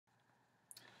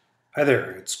Hi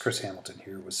there, it's Chris Hamilton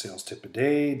here with Sales Tip a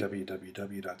Day,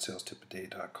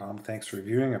 www.salestipaday.com. Thanks for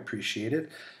reviewing, I appreciate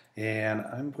it. And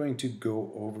I'm going to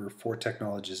go over 4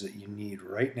 technologies that you need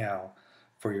right now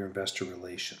for your investor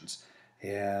relations.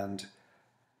 And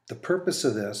the purpose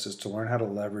of this is to learn how to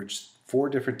leverage 4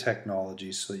 different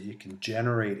technologies so that you can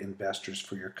generate investors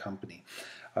for your company.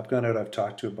 I've gone out, I've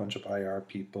talked to a bunch of IR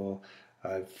people.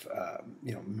 I've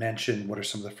mentioned what are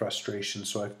some of the frustrations.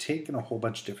 So I've taken a whole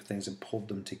bunch of different things and pulled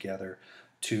them together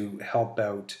to help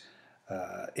out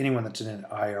anyone that's in an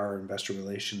IR investor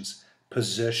relations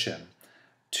position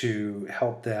to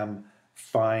help them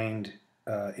find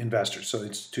investors, so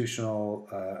institutional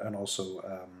and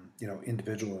also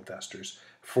individual investors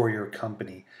for your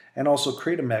company, and also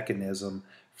create a mechanism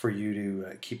for you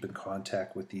to keep in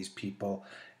contact with these people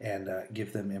and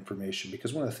give them information.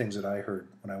 Because one of the things that I heard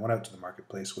when I went out to the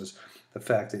marketplace was the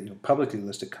fact that publicly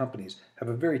listed companies have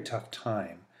a very tough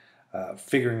time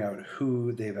figuring out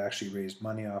who they've actually raised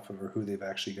money off of or who they've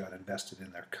actually got invested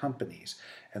in their companies.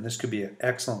 And this could be an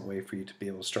excellent way for you to be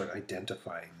able to start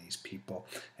identifying these people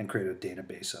and create a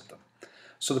database of them.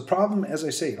 So the problem, as I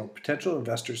say, potential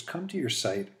investors come to your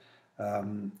site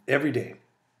every day.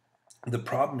 The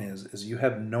problem is you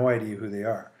have no idea who they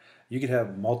are. You could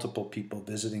have multiple people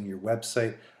visiting your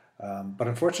website, but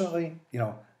unfortunately,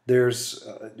 there's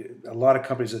a lot of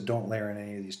companies that don't layer in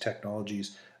any of these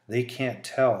technologies. They can't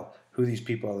tell who these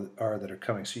people are that are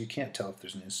coming. So you can't tell if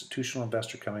there's an institutional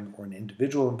investor coming or an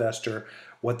individual investor,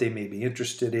 what they may be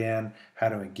interested in, how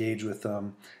to engage with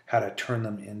them, how to turn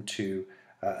them into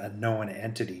a known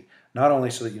entity. Not only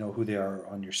so that you know who they are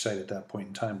on your site at that point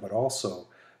in time, but also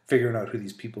figuring out who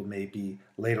these people may be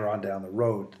later on down the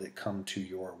road that come to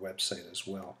your website as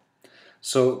well.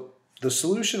 So the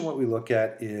solution, what we look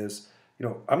at is,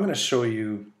 I'm going to show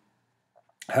you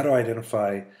how to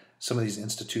identify some of these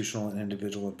institutional and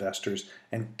individual investors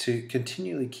and to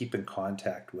continually keep in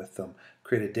contact with them,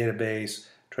 create a database,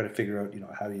 try to figure out,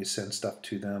 how do you send stuff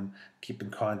to them, keep in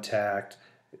contact,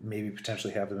 maybe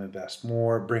potentially have them invest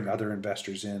more, bring other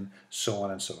investors in, so on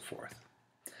and so forth.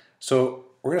 So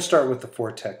we're going to start with the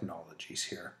 4 technologies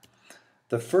here.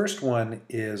 The first one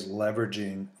is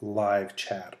leveraging live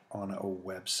chat on a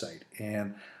website.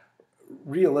 And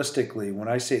realistically, when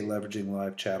I say leveraging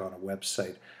live chat on a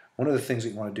website, one of the things that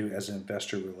you want to do as an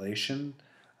investor relation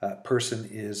person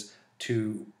is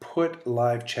to put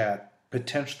live chat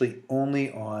potentially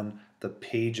only on the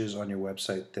pages on your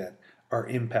website that are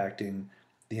impacting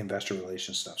the investor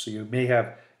relations stuff. So you may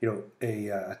have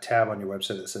a tab on your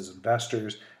website that says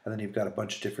investors, and then you've got a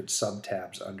bunch of different sub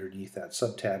tabs underneath that.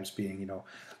 Sub tabs being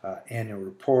annual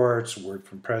reports, word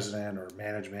from president or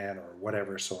management or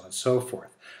whatever, so on and so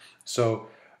forth. So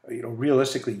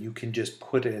realistically, you can just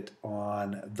put it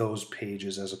on those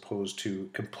pages as opposed to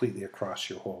completely across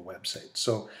your whole website.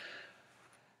 So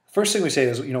first thing we say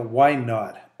is, why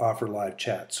not offer live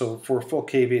chat? So for a full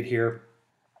caveat here,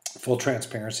 full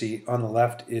transparency, on the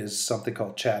left is something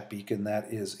called Chat Beacon.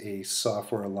 That is a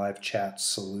software, a live chat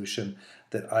solution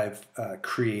that I've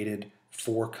created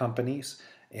for companies,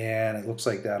 and it looks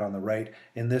like that on the right.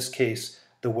 In this case,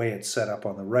 the way it's set up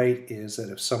on the right is that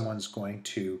if someone's going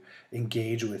to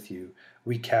engage with you,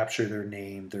 we capture their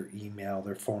name, their email,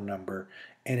 their phone number,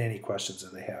 and any questions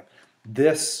that they have.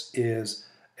 This is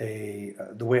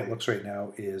the way it looks right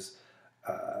now is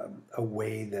a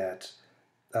way that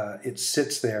it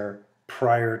sits there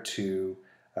prior to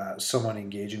someone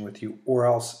engaging with you, or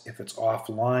else if it's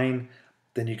offline,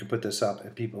 then you can put this up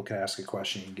and people can ask a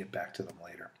question and get back to them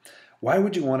later. Why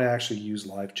would you want to actually use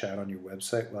live chat on your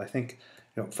website? Well, I think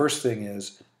first thing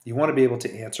is you want to be able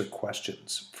to answer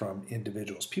questions from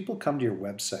individuals. People come to your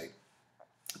website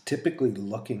typically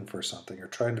looking for something or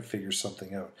trying to figure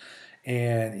something out.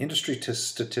 And industry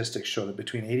statistics show that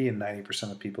between 80 and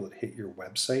 90% of people that hit your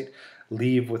website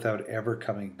leave without ever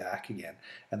coming back again.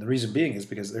 And the reason being is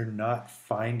because they're not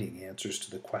finding answers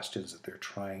to the questions that they're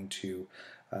trying to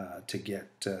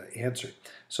get answered.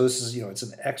 So this is, it's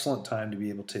an excellent time to be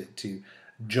able to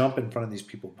jump in front of these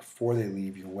people before they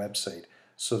leave your website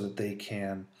so that they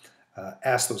can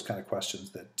ask those kind of questions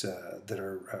that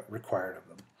are required of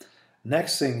them.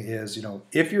 Next thing is,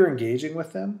 if you're engaging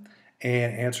with them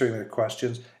and answering their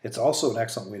questions, it's also an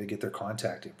excellent way to get their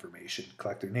contact information,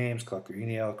 collect their names, collect their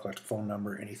email, collect a phone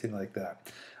number, anything like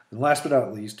that. And last but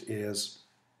not least is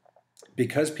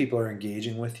because people are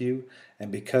engaging with you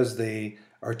and because they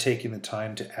are taking the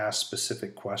time to ask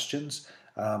specific questions,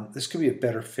 this could be a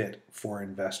better fit for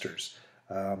investors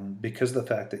because of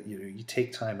the fact that you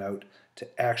take time out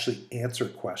to actually answer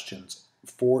questions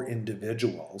for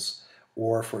individuals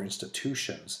or for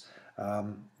institutions,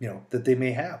 that they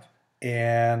may have.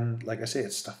 And like I say,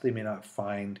 it's stuff they may not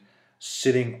find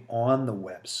sitting on the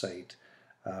website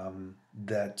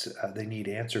that they need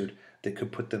answered that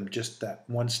could put them just that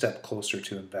one step closer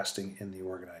to investing in the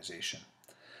organization.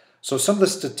 So some of the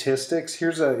statistics,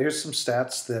 here's some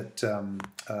stats that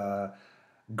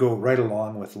go right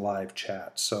along with live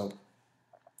chat. So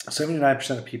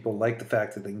 79% of people like the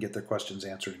fact that they can get their questions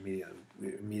answered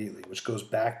immediately, which goes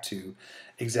back to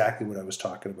exactly what I was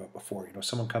talking about before.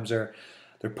 Someone comes there,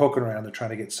 they're poking around, they're trying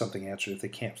to get something answered. If they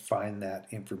can't find that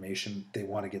information, they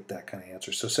want to get that kind of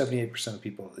answer. So 78% of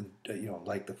people,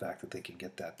 like the fact that they can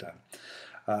get that done.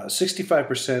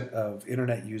 65% of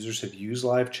internet users have used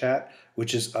live chat,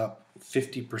 which is up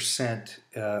 50%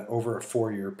 over a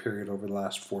 4-year period over the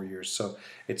last 4 years. So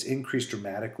it's increased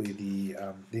dramatically the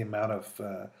amount of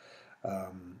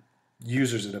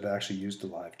users that have actually used the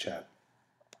live chat.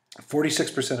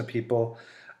 46% of people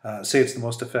say it's the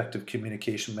most effective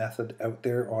communication method out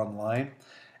there online.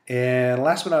 And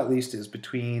last but not least is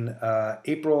between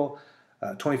April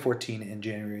 2014 and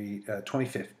January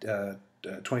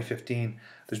 2015,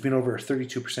 there's been over a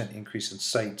 32% increase in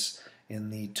sites in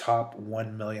the top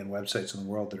 1 million websites in the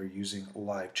world that are using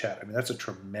live chat. I mean, that's a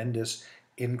tremendous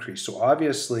increase. So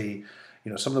obviously,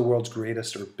 some of the world's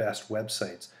greatest or best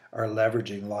websites are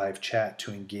leveraging live chat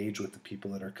to engage with the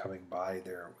people that are coming by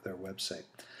their website.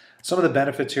 Some of the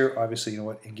benefits here, obviously,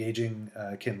 engaging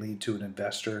can lead to an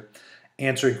investor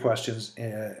answering questions.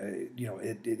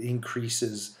 It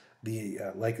increases the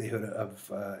likelihood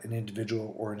of an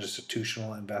individual or an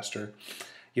institutional investor.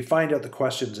 You find out the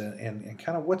questions and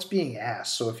kind of what's being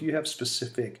asked. So if you have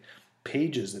specific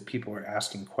pages that people are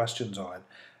asking questions on,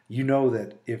 you know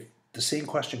that if the same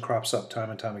question crops up time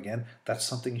and time again, that's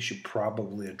something you should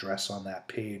probably address on that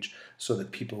page so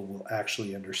that people will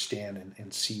actually understand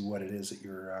and see what it is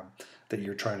that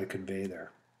you're trying to convey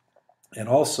there. And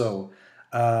also,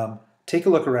 take a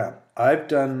look around. I've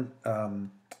gone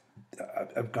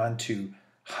to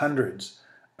hundreds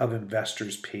of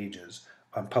investors' pages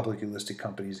on publicly listed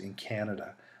companies in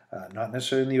Canada, not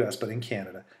necessarily in the U.S., but in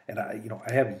Canada, and I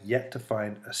have yet to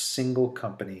find a single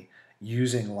company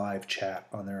using live chat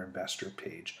on their investor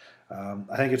page.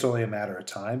 I think it's only a matter of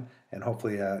time, and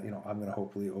hopefully, I'm going to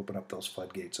hopefully open up those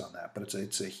floodgates on that. But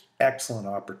it's an excellent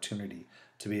opportunity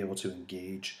to be able to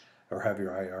engage or have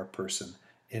your IR person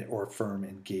or firm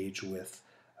engage with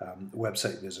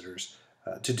website visitors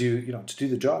to do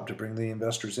the job, to bring the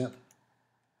investors in.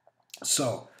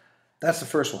 So that's the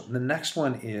first one. The next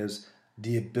one is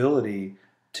the ability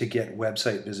to get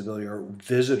website visibility or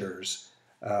visitors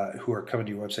who are coming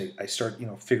to your website. I start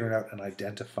figuring out and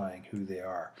identifying who they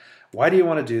are. Why do you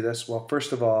want to do this? Well,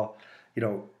 first of all,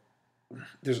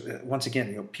 there's once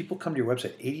again, people come to your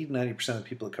website. 80 to 90% of the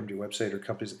people that come to your website or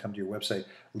companies that come to your website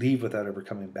leave without ever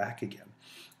coming back again.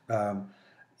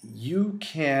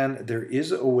 There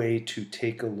is a way to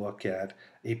take a look at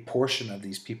a portion of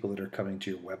these people that are coming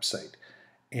to your website.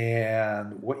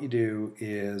 And what you do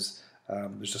is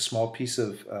there's a small piece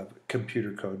of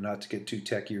computer code, not to get too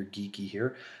techy or geeky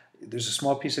here. There's a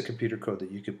small piece of computer code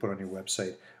that you could put on your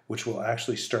website, which will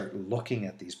actually start looking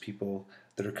at these people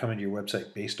that are coming to your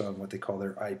website based on what they call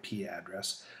their IP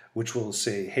address, which will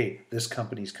say, hey, this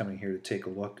company's coming here to take a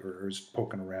look or is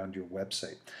poking around your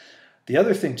website. The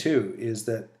other thing, too, is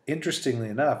that, interestingly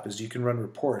enough, is you can run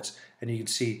reports and you can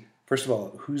see, first of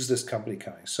all, who's this company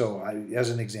coming? So as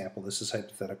an example, this is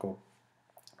hypothetical.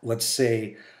 Let's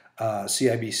say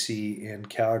CIBC in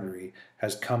Calgary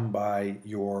has come by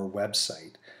your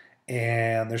website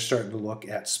and they're starting to look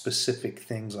at specific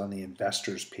things on the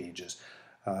investors' pages.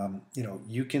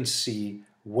 You can see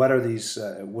what are these,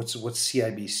 what's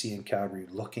CIBC in Calgary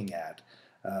looking at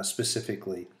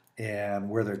specifically, and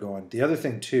where they're going. The other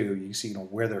thing too, you can see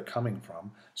where they're coming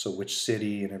from, so which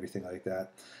city and everything like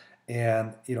that.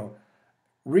 And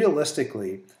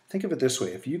realistically, think of it this way: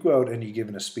 if you go out and you're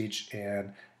giving a speech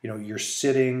and you're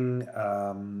sitting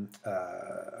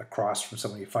across from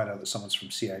someone, you find out that someone's from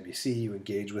CIBC, you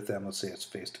engage with them. Let's say it's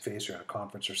face to face or at a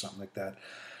conference or something like that.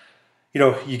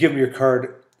 You give them your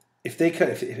card. If they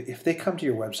come to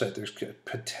your website, there's a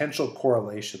potential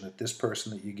correlation that this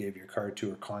person that you gave your card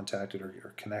to or contacted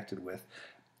or connected with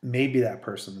may be that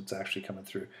person that's actually coming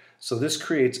through. So this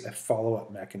creates a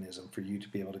follow-up mechanism for you to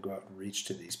be able to go out and reach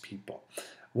to these people.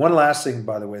 One last thing,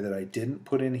 by the way, that I didn't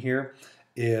put in here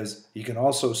is you can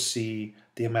also see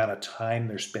the amount of time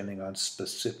they're spending on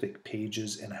specific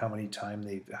pages and how many times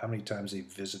they've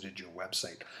visited your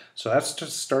website. So that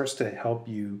just starts to help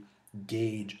you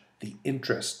gauge the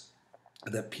interest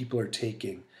that people are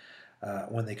taking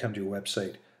when they come to your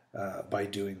website by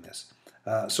doing this.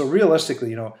 So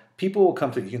realistically, people will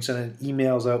come through. You can send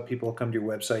emails out. People will come to your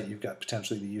website. You've got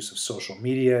potentially the use of social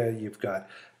media. You've got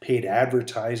paid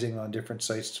advertising on different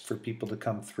sites for people to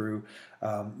come through.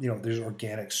 There's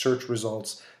organic search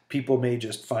results. People may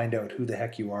just find out who the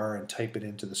heck you are and type it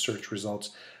into the search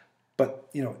results. But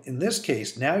in this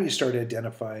case, now you start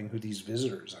identifying who these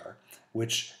visitors are,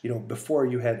 which before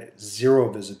you had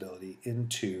zero visibility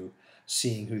into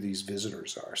seeing who these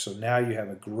visitors are. So now you have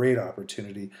a great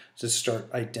opportunity to start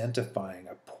identifying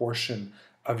a portion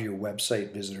of your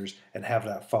website visitors and have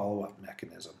that follow-up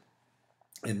mechanism.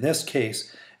 In this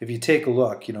case, if you take a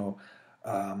look,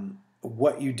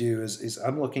 what you do is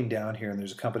I'm looking down here, and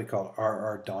there's a company called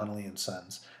R.R. Donnelley and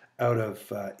Sons out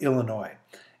of Illinois,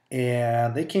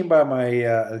 and they came by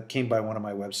one of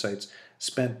my websites,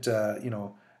 spent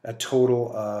a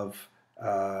total of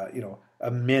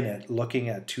a minute looking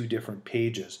at two different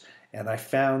pages, and I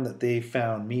found that they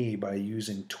found me by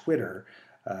using Twitter,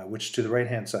 which to the right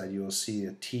hand side you will see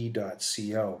a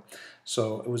t.co.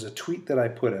 So it was a tweet that I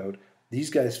put out. These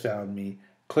guys found me,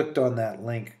 clicked on that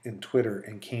link in Twitter,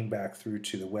 and came back through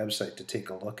to the website to take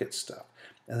a look at stuff.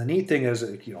 And the neat thing is,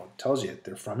 it tells you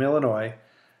they're from Illinois.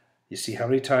 You see how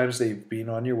many times they've been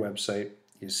on your website.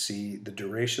 You see the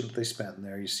duration that they spent in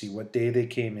there. You see what day they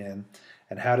came in,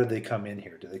 and how did they come in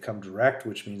here. Did they come direct,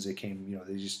 which means they came,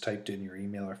 they just typed in your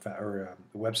email or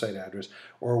website address,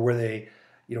 or were they,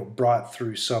 brought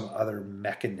through some other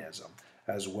mechanism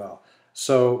as well.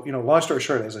 So, long story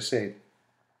short, as I say,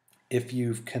 if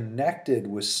you've connected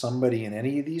with somebody in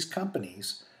any of these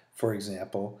companies, for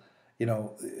example,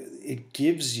 it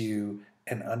gives you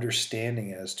an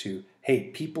understanding as to, hey,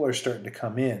 people are starting to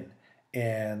come in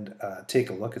and take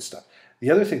a look at stuff.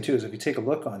 The other thing too is if you take a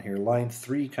look on here, line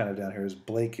 3 kind of down here is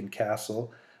Blake and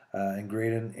Castle and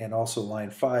Graydon, and also line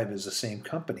 5 is the same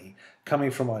company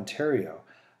coming from Ontario.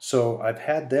 So I've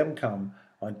had them come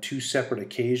on 2 separate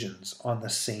occasions on the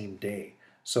same day.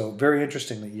 So very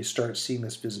interesting that you start seeing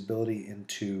this visibility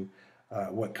into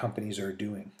what companies are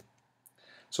doing.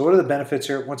 So what are the benefits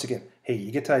here? Once again, hey,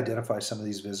 you get to identify some of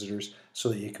these visitors so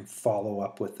that you can follow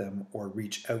up with them or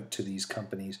reach out to these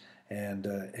companies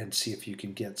and see if you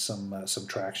can get some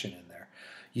traction in there.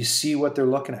 You see what they're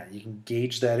looking at. You can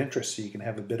gauge that interest, so you can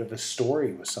have a bit of a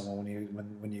story with someone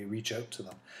when you reach out to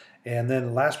them. And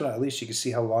then last but not least, you can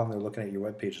see how long they're looking at your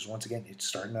web pages. Once again, you're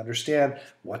starting to understand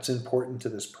what's important to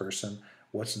this person,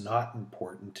 what's not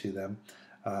important to them,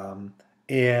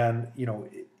 and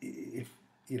if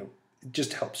it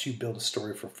just helps you build a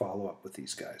story for follow-up with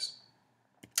these guys.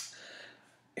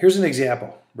 Here's an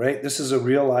example, right? This is a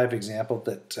real live example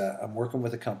that I'm working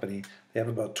with a company. They have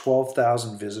about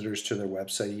 12,000 visitors to their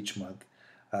website each month.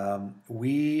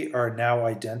 We are now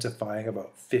identifying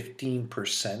about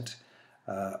 15%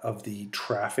 of the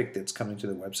traffic that's coming to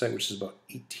the website, which is about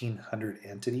 1,800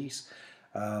 entities.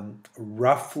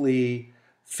 Roughly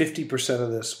 50%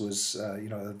 of this was,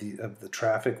 of the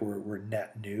traffic were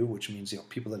net new, which means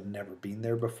people that have never been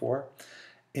there before.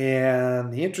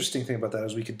 And the interesting thing about that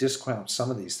is we could discount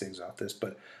some of these things off this,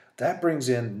 but that brings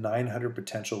in 900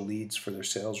 potential leads for their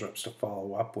sales reps to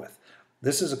follow up with.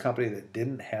 This is a company that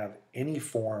didn't have any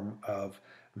form of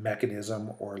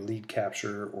mechanism or lead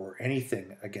capture or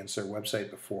anything against their website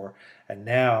before, and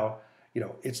now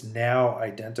it's now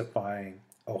identifying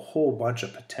a whole bunch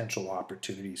of potential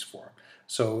opportunities for them.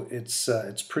 So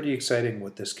it's pretty exciting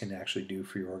what this can actually do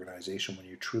for your organization when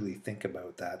you truly think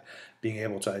about that, being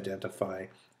able to identify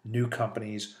new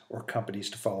companies or companies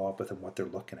to follow up with and what they're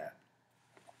looking at.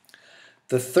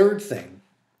 The third thing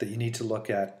that you need to look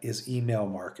at is email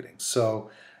marketing.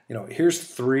 So here's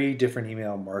 3 different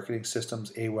email marketing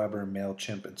systems: Aweber,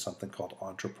 MailChimp, and something called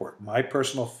Ontraport. My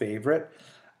personal favorite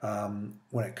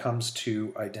when it comes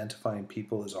to identifying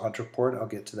people is Ontraport. I'll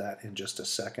get to that in just a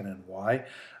second and why.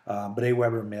 But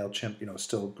Aweber and MailChimp,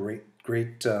 still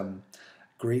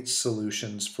great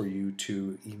solutions for you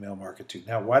to email market to.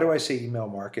 Now, why do I say email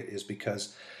market is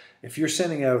because if you're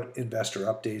sending out investor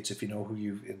updates, if you know who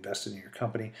you've invested in your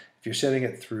company, if you're sending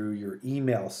it through your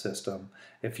email system,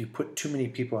 if you put too many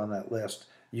people on that list,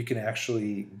 you can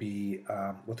actually be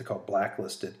what they call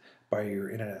blacklisted by your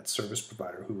internet service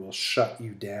provider, who will shut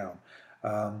you down.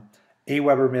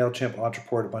 Aweber, MailChimp,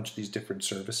 Ontraport, a bunch of these different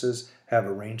services have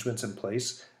arrangements in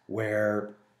place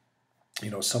where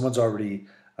someone's already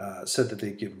said that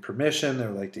they've given permission, they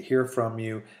would like to hear from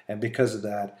you, and because of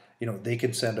that, they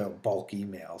can send out bulk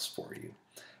emails for you.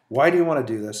 Why do you want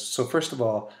to do this? So first of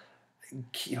all,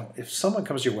 if someone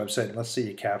comes to your website, and let's say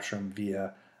you capture them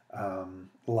via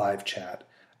live chat,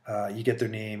 you get their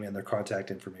name and their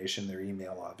contact information, their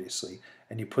email obviously,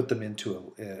 and you put them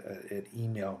into an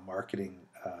email marketing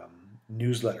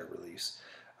newsletter release.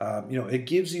 It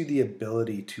gives you the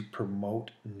ability to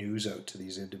promote news out to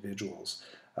these individuals,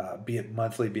 be it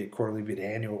monthly, be it quarterly, be it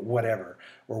annual, whatever,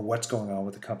 or what's going on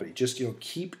with the company. Just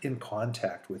keep in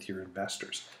contact with your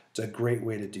investors. It's a great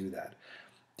way to do that.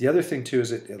 The other thing too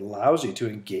is it allows you to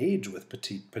engage with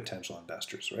potential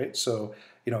investors, right? So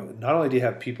not only do you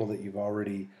have people that you've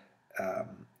already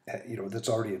that's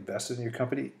already invested in your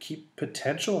company, keep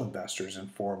potential investors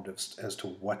informed as to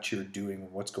what you're doing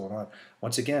and what's going on.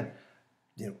 Once again,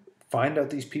 find out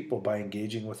these people by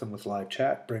engaging with them with live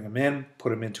chat, bring them in, put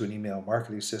them into an email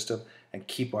marketing system, and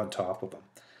keep on top of them.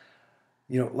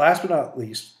 Last but not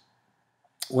least,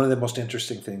 one of the most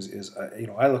interesting things is,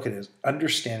 I look at it as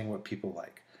understanding what people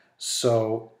like.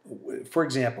 So, for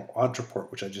example,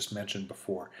 Ontraport, which I just mentioned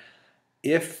before,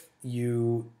 if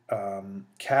you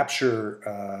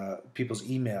capture people's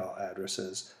email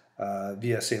addresses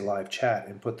via, say, live chat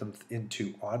and put them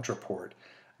into Ontraport,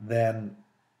 then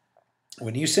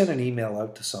when you send an email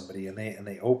out to somebody and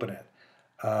they open it,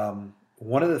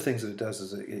 one of the things that it does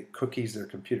is it cookies their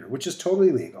computer, which is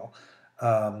totally legal,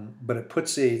 but it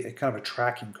puts a kind of a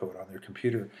tracking code on their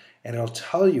computer, and it'll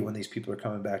tell you when these people are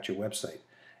coming back to your website.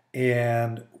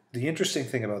 And the interesting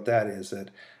thing about that is that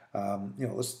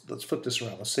let's flip this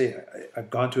around. Let's say I've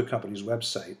gone to a company's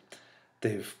website.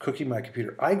 They've cookied my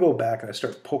computer. I go back and I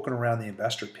start poking around the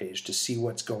investor page to see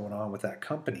what's going on with that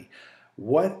company.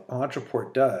 What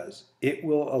Ontraport does, it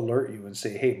will alert you and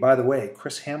say, hey, by the way,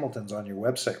 Chris Hamilton's on your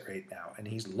website right now, and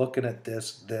he's looking at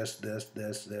this. The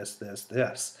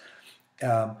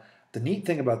neat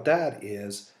thing about that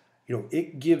is,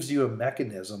 it gives you a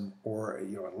mechanism, or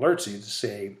alerts you to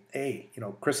say, hey,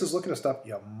 Chris is looking at stuff.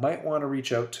 You might want to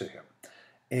reach out to him.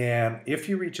 And if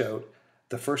you reach out,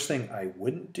 the first thing I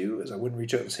wouldn't do is I wouldn't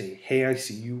reach out and say, hey, I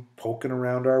see you poking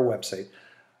around our website.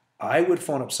 I would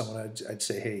phone up someone. I'd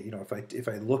say, hey, if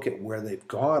I look at where they've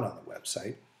gone on the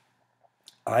website,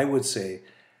 I would say,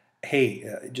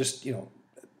 hey, just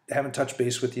haven't touched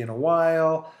base with you in a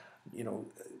while.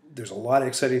 There's a lot of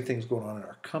exciting things going on in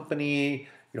our company.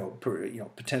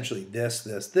 Potentially this.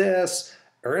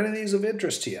 Are any of these of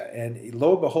interest to you? And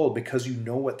lo and behold, because you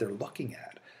know what they're looking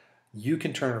at, you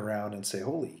can turn around and say,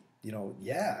 holy,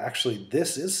 yeah, actually,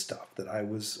 this is stuff that I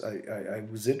was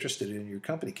interested in your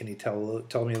company. Can you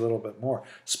tell me a little bit more?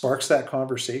 Sparks that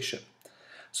conversation.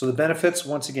 So the benefits,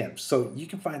 once again, so you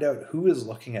can find out who is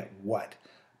looking at what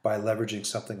by leveraging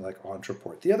something like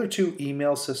Ontraport. The other two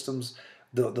email systems,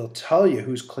 they'll tell you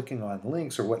who's clicking on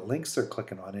links or what links they're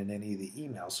clicking on in any of the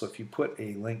emails. So if you put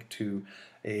a link to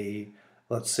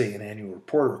let's say an annual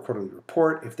report or a quarterly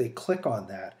report, if they click on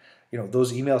that,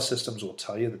 those email systems will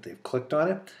tell you that they've clicked on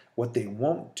it. What they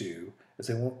won't do is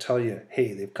they won't tell you,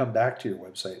 hey, they've come back to your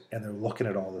website and they're looking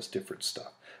at all this different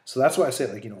stuff. So that's why I say,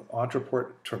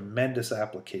 Ontraport, tremendous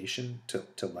application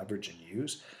to leverage and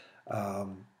use.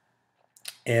 And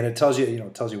it tells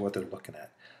you, what they're looking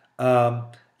at.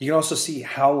 You can also see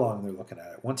how long they're looking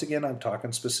at it. Once again, I'm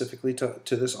talking specifically to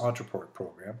this Ontraport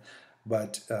program,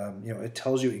 but it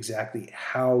tells you exactly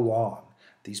how long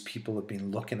these people have been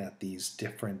looking at these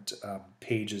different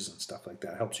pages and stuff like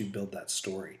that. It helps you build that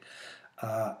story.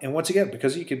 And once again,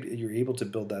 because you're able to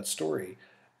build that story,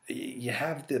 you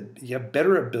have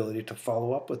better ability to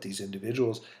follow up with these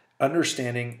individuals,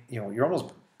 understanding, you're almost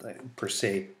per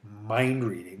se mind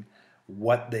reading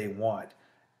what they want.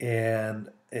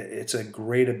 And it's a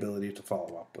great ability to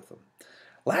follow up with them.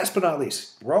 Last but not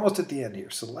least, we're almost at the end here.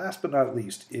 So last but not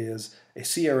least is a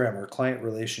CRM, or client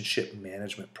relationship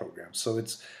management program. So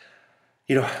it's,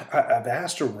 I've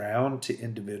asked around to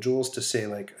individuals to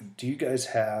say, do you guys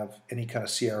have any kind of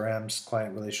CRMs,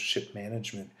 client relationship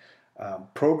management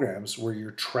programs where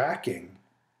you're tracking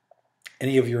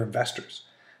any of your investors?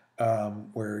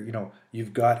 Where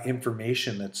you've got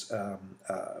information that's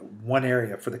one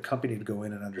area for the company to go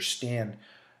in and understand,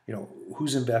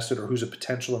 who's invested or who's a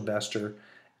potential investor,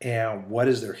 and what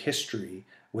is their history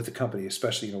with the company,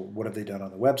 especially what have they done on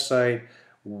the website,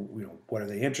 what are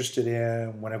they interested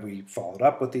in, when have we followed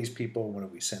up with these people, when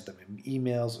have we sent them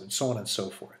emails, and so on and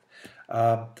so forth.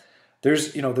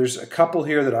 There's a couple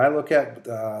here that I look at.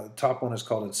 The top one is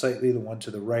called Insightly. The one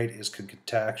to the right is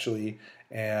Contactually,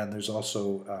 and there's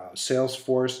also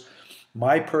Salesforce.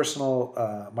 My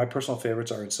personal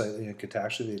favorites are Insightly and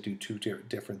Contactually. They do two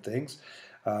different things.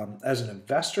 As an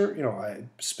investor, I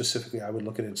would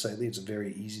look at Insightly. It's a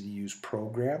very easy to use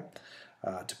program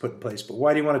to put in place. But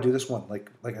why do you want to do this one?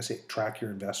 Like I say, track your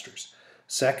investors.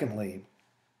 Secondly,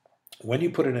 when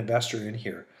you put an investor in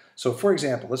here, so for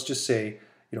example, let's just say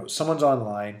someone's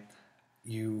online,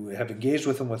 you have engaged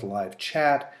with them with live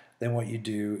chat. Then what you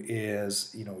do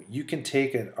is you can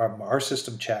take our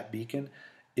system Chat Beacon,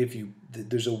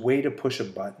 there's a way to push a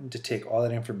button to take all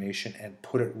that information and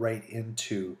put it right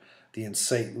into the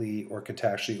Insightly or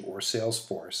Contactually or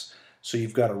Salesforce. So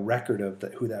you've got a record of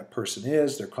who that person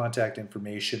is, their contact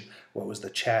information, what was the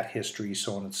chat history,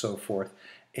 so on and so forth,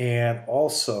 and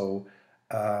also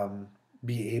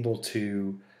be able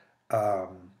to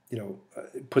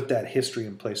put that history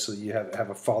in place so that you have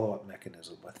a follow-up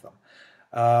mechanism with them.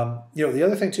 The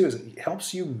other thing too is it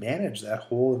helps you manage that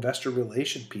whole investor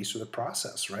relation piece of the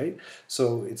process, right?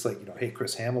 So it's like, hey,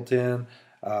 Chris Hamilton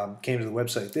came to the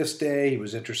website this day. He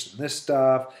was interested in this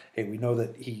stuff. Hey, we know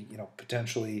that he,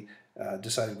 potentially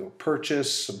decided to go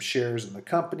purchase some shares in the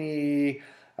company.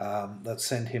 Let's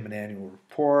send him an annual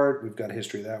report. We've got a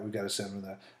history of that. We've got to send him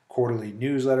the quarterly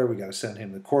newsletter. We got to send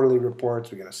him the quarterly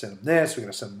reports. We got to send him this. We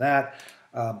got to send him that.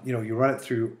 You run it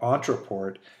through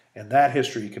Ontraport. And that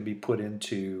history can be put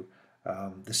into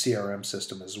the CRM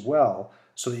system as well,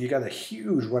 so that you got a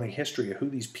huge running history of who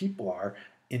these people are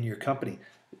in your company.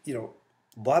 A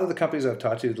lot of the companies I've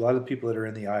talked to, a lot of the people that are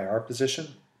in the IR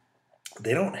position,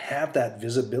 they don't have that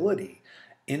visibility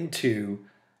into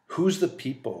who are the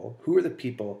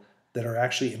people that are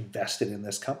actually invested in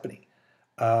this company.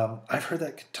 I've heard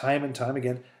that time and time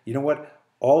again. You know what?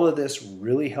 All of this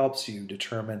really helps you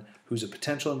determine who's a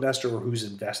potential investor or who's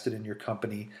invested in your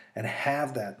company, and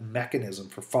have that mechanism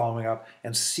for following up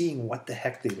and seeing what the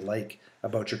heck they like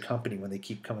about your company when they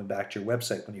keep coming back to your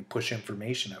website when you push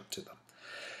information out to them.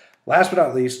 Last but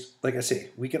not least, like I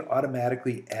say, we can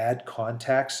automatically add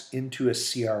contacts into a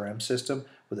CRM system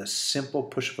with a simple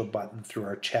push of a button through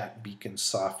our Chat Beacon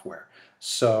software.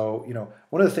 So,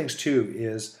 one of the things too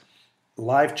is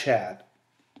live chat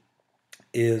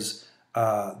is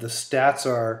the stats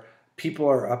are people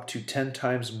are up to 10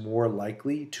 times more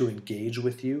likely to engage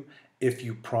with you if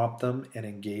you prompt them and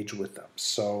engage with them.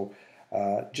 So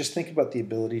just think about the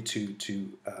ability to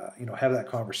have that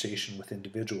conversation with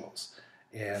individuals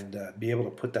and be able to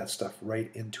put that stuff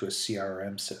right into a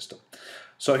CRM system.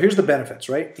 So here's the benefits,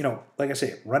 right? Like I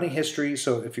say, running history.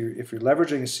 So if you're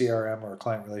leveraging a CRM or a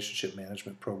client relationship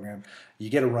management program, you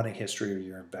get a running history of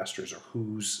your investors or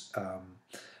who's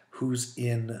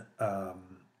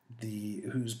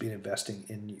been investing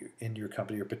in your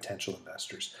company or potential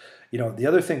investors. The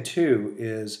other thing too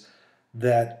is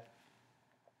that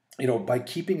by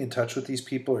keeping in touch with these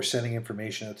people or sending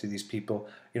information out to these people,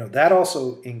 that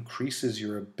also increases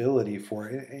your ability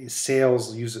for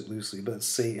sales, use it loosely, but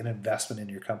say an investment in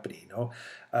your company.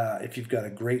 If you've got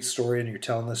a great story and you're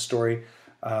telling this story,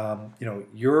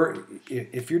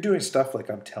 if you're doing stuff like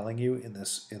I'm telling you in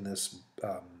this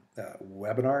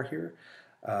webinar here,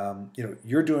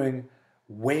 you're doing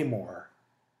way more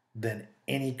than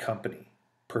any company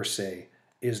per se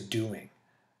is doing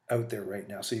out there right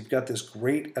now. So you've got this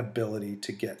great ability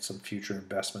to get some future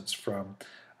investments from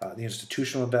the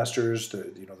institutional investors, the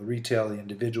retail, the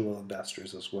individual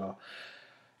investors as well.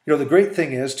 The great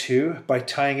thing is too, by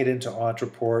tying it into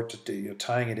Ontraport,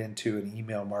 tying it into an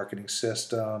email marketing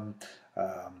system,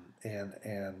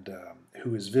 and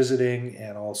who is visiting,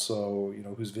 and also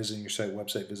who's visiting your site,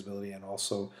 website visibility, and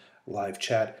also live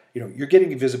chat. You're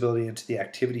getting visibility into the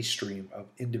activity stream of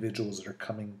individuals that are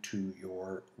coming to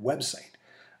your website,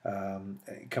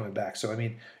 coming back. So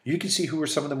you can see who are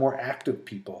some of the more active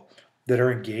people that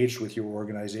are engaged with your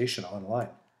organization online.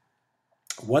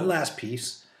 One last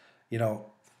piece,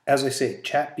 as I say,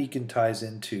 Chat Beacon ties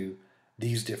into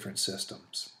these different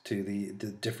systems, to the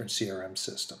different CRM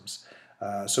systems.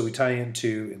 So we tie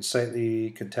into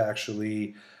Insightly,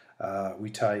 Contactually,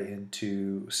 we tie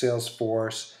into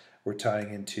Salesforce, we're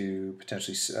tying into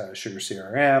potentially Sugar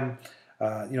CRM.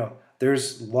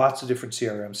 There's lots of different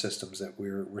CRM systems that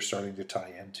we're starting to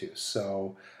tie into.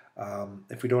 So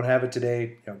if we don't have it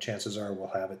today, chances are we'll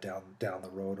have it down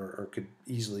the road, or could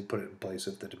easily put it in place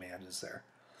if the demand is there.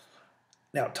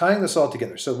 Now, tying this all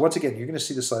together. So once again, you're going to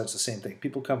see the slides, the same thing.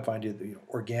 People come find you,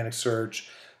 organic search,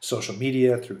 social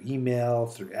media, through email,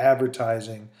 through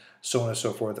advertising, so on and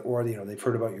so forth, or they've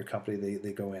heard about your company,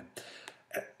 they go in.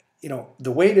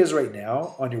 The way it is right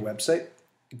now on your website,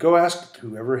 go ask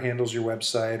whoever handles your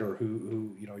website, or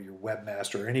who your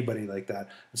webmaster or anybody like that,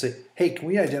 and say, hey, can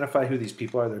we identify who these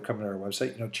people are that are coming to our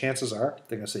website? Chances are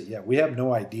they're going to say, yeah, we have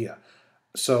no idea.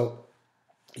 So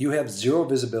you have zero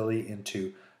visibility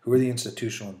into who are the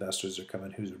institutional investors that are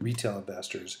coming, who's the retail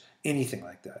investors, anything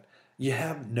like that.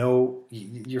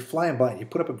 You're flying blind. You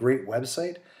put up a great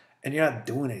website and you're not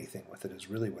doing anything with it, is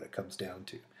really what it comes down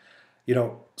to.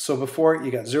 So before,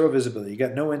 you got zero visibility, you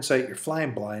got no insight, you're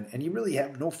flying blind, and you really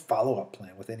have no follow-up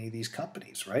plan with any of these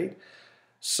companies, right?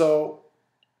 So,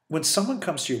 when someone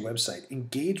comes to your website,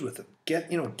 engage with them.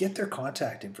 Get their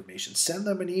contact information. Send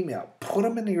them an email. Put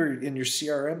them in your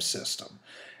CRM system.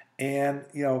 And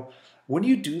when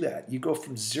you do that, you go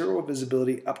from zero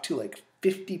visibility up to like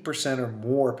 50% or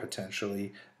more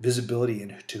potentially visibility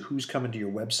into who's coming to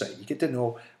your website. You get to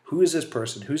know who is this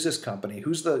person, who's this company,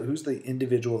 who's the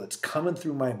individual that's coming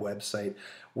through my website,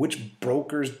 which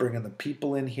broker's bringing the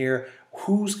people in here,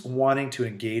 who's wanting to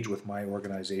engage with my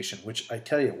organization. Which I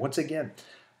tell you, once again,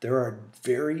 there are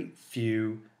very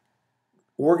few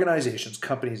organizations,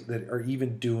 companies that are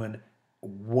even doing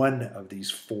one of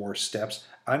these 4 steps.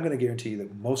 I'm going to guarantee you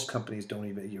that most companies don't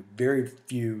even, very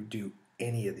few do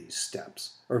any of these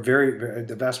steps, or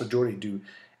the vast majority do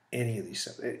any of these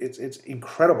steps. It's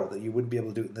incredible that you wouldn't be able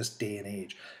to do it in this day and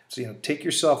age. So, take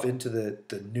yourself into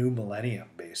the new millennium,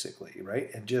 basically,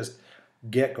 right? And just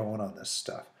get going on this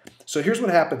stuff. So here's what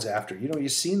happens after.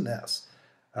 You've seen this.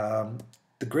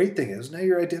 The great thing is now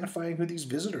you're identifying who these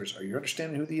visitors are. You're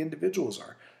understanding who the individuals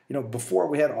are. Before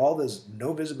we had all this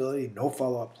no visibility, no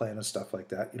follow-up plan and stuff like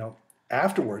that.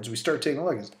 Afterwards we start taking a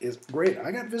look. It's great.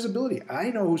 I got visibility.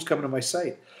 I know who's coming to my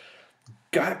site.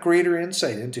 Got greater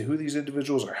insight into who these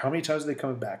individuals are. How many times are they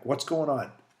coming back? What's going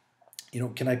on?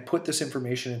 Can I put this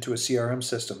information into a CRM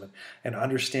system and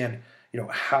understand,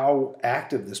 how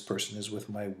active this person is with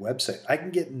my website? I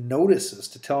can get notices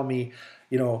to tell me,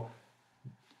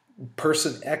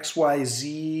 person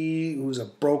XYZ, who's a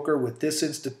broker with this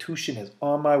institution, is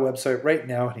on my website right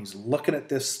now, and he's looking at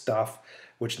this stuff,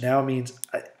 which now means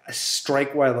I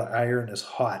strike while the iron is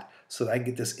hot so that I can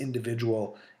get this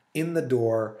individual in the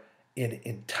door and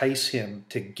entice him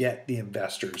to get the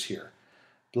investors here.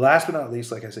 Last but not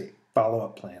least, like I say,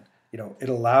 follow-up plan. It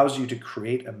allows you to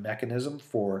create a mechanism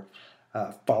for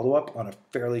follow-up on a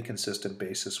fairly consistent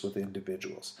basis with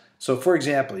individuals. So for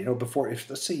example,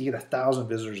 let's say you get 1,000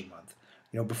 visitors a month,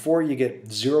 before you get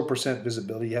 0%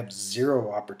 visibility, you have 0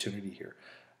 opportunity here.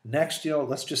 Next,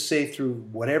 let's just say through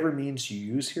whatever means you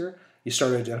use here, you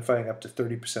start identifying up to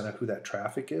 30% of who that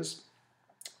traffic is.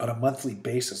 On a monthly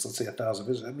basis, let's say 1,000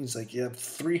 visitors, that means like you have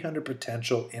 300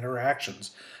 potential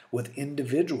interactions with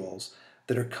individuals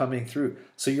that are coming through.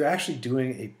 So you're actually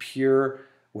doing a pure,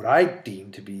 what I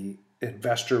deem to be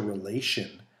investor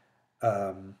relation,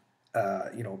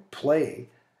 play,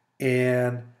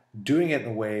 and doing it in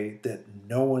a way that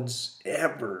no one's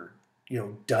ever,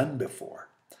 done before.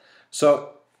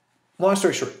 So, long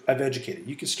story short, I've educated.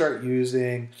 You can start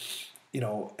using,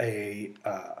 a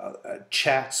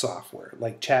chat software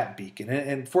like ChatBeacon.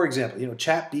 And for example,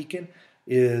 ChatBeacon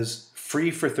is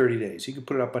free for 30 days. You can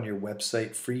put it up on your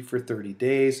website, free for 30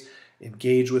 days.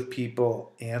 Engage with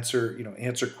people, answer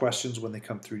questions when they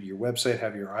come through to your website,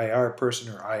 have your IR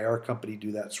person or IR company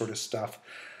do that sort of stuff.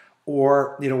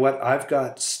 Or, I've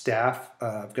got staff,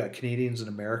 I've got Canadians and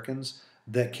Americans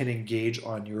that can engage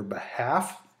on your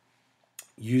behalf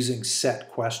using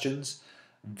set questions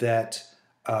that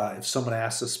if someone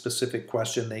asks a specific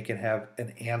question, they can have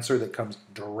an answer that comes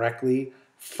directly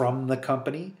from the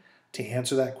company to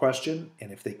answer that question.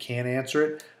 And if they can't answer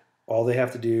it, all they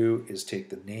have to do is take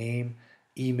the name,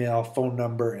 email, phone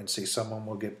number, and say someone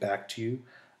will get back to you.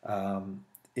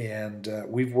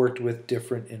 We've worked with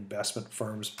different investment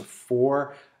firms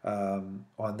before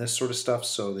on this sort of stuff,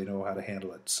 so they know how to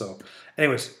handle it. So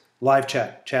anyways, live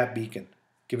chat, ChatBeacon.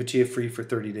 Give it to you free for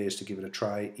 30 days to give it a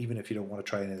try, even if you don't want to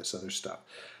try any of this other stuff.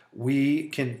 We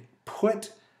can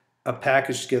put a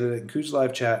package together that includes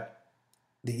live chat,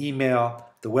 the email,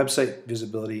 the website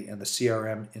visibility, and the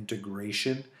CRM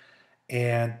integration.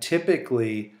 And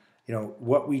typically,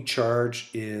 what we charge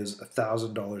is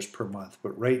 $1,000 per month.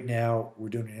 But right now, we're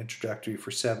doing an introductory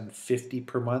for $750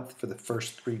 per month for the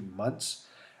first 3 months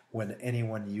when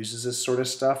anyone uses this sort of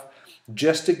stuff.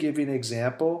 Just to give you an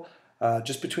example,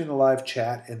 just between the live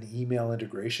chat and the email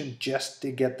integration, just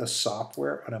to get the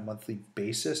software on a monthly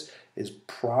basis is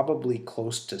probably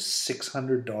close to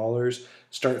 $600.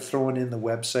 Start throwing in the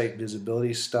website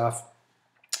visibility stuff,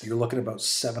 you're looking at about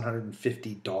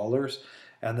 $750.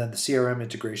 And then the CRM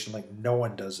integration, like no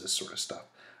one does this sort of stuff.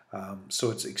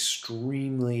 So it's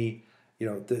extremely,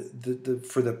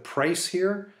 for the price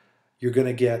here, you're going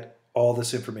to get all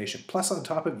this information. Plus on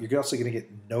top of it, you're also going to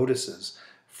get notices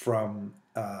from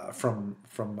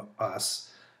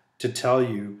us to tell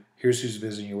you, here's who's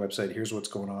visiting your website, here's what's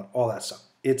going on, all that stuff.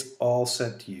 It's all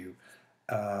sent to you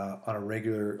on a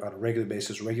regular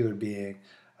basis, regular being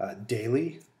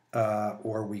daily,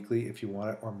 or weekly if you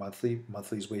want it, or monthly.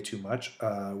 Monthly is way too much,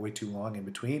 way too long in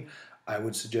between. I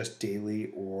would suggest daily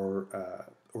or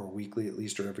weekly at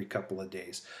least, or every couple of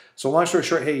days. So long story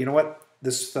short, hey, you know what?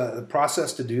 The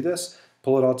process to do this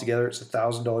Pull it all together. It's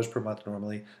 $1,000 per month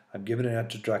normally. I'm giving an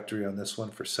introductory on this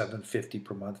one for $750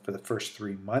 per month for the first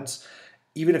 3 months.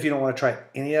 Even if you don't want to try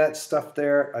any of that stuff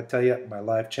there, I tell you, my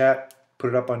live chat, put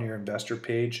it up on your investor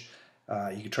page.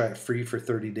 You can try it free for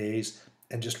 30 days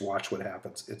and just watch what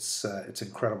happens. It's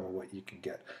incredible what you can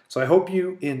get. So I hope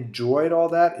you enjoyed all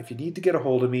that. If you need to get a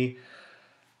hold of me,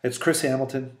 it's Chris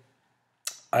Hamilton.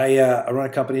 I run a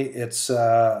company. It's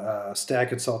Stag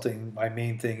Consulting. My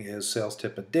main thing is sales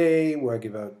tip a day, where I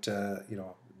give out,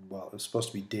 well, it's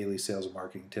supposed to be daily sales and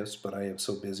marketing tips, but I am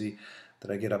so busy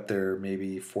that I get up there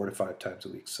maybe 4 to 5 times a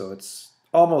week. So it's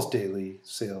almost daily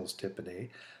sales tip a day.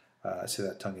 I say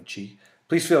that tongue in cheek.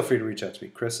 Please feel free to reach out to me,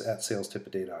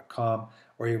 chris@salestipaday.com,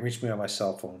 or you can reach me on my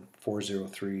cell phone,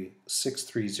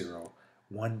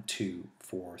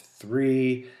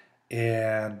 403-630-1243.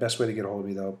 And best way to get a hold of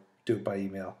me, though, do it by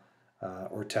email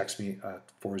or text me at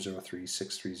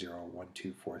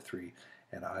 403-630-1243.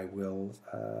 And I will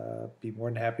be more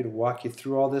than happy to walk you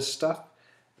through all this stuff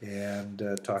and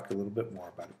talk a little bit more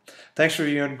about it. Thanks for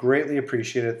viewing. Greatly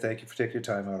appreciate it. Thank you for taking your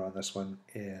time out on this one.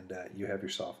 And you have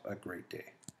yourself a great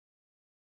day.